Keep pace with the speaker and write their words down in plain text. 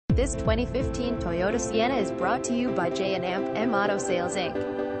This 2015 Toyota Sienna is brought to you by J&M Auto Sales Inc.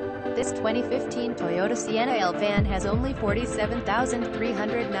 This 2015 Toyota Sienna L van has only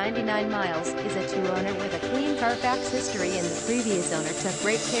 47,399 miles, is a two-owner with a clean Carfax history, and the previous owner took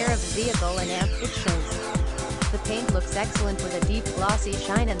great care of the vehicle and it shows. The paint looks excellent with a deep glossy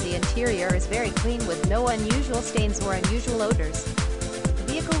shine, and the interior is very clean with no unusual stains or unusual odors. The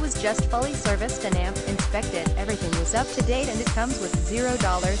vehicle was just fully serviced and inspected. Everything was up to date, and it comes with $0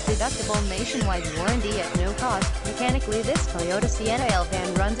 deductible nationwide warranty at no cost. Mechanically, this Toyota Sienna L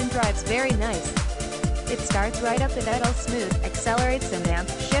van runs and drives very nice. It starts right up, idles smooth, accelerates and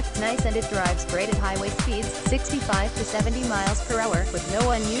shifts nice, and it drives great at highway speeds, 65 to 70 miles per hour, with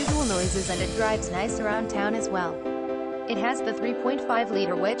no unusual noises, and it drives nice around town as well. It has the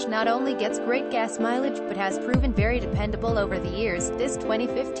 3.5-liter, which not only gets great gas mileage but has proven very dependable over the years. This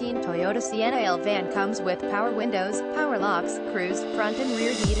 2015 Toyota Sienna L van comes with power windows, power locks, cruise, front and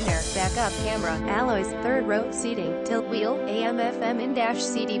rear heat and air, backup camera, alloys, third-row seating, tilt wheel, AM/FM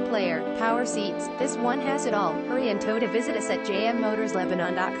in-CD player, power seats. This one has it all. Hurry and tow to visit us at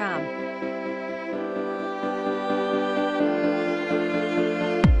jmmotorslebanon.com.